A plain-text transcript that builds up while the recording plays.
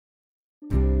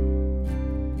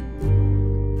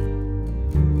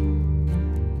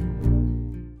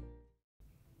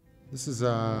This is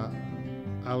a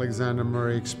Alexander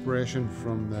Murray expression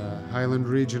from the Highland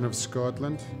region of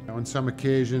Scotland. On some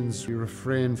occasions we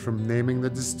refrain from naming the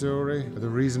distillery. The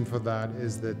reason for that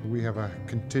is that we have a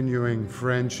continuing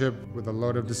friendship with a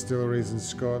lot of distilleries in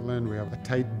Scotland. We have a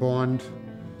tight bond,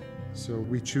 so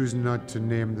we choose not to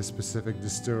name the specific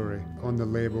distillery. On the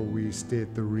label we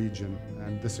state the region,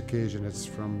 and this occasion it's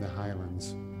from the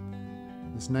Highlands.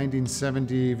 This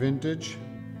 1970 vintage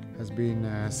has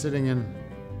been sitting in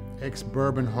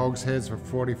ex-bourbon hogsheads for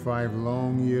 45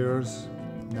 long years,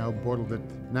 now bottled at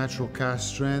natural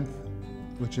cask strength,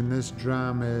 which in this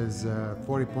dram is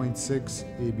 40.6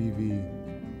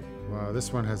 ABV. Wow,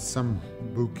 this one has some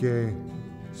bouquet,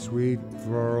 sweet,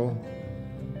 floral,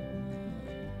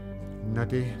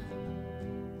 nutty.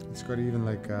 It's got even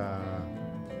like a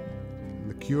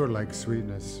liqueur-like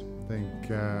sweetness. Think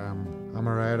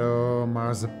amaretto,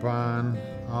 marzipan,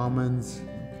 almonds.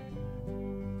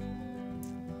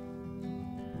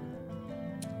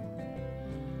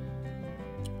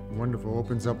 Wonderful,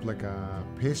 opens up like a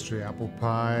pastry, apple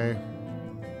pie,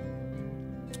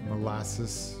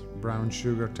 molasses, brown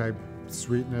sugar type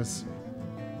sweetness.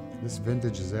 This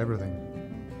vintage is everything.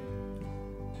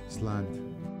 Slant.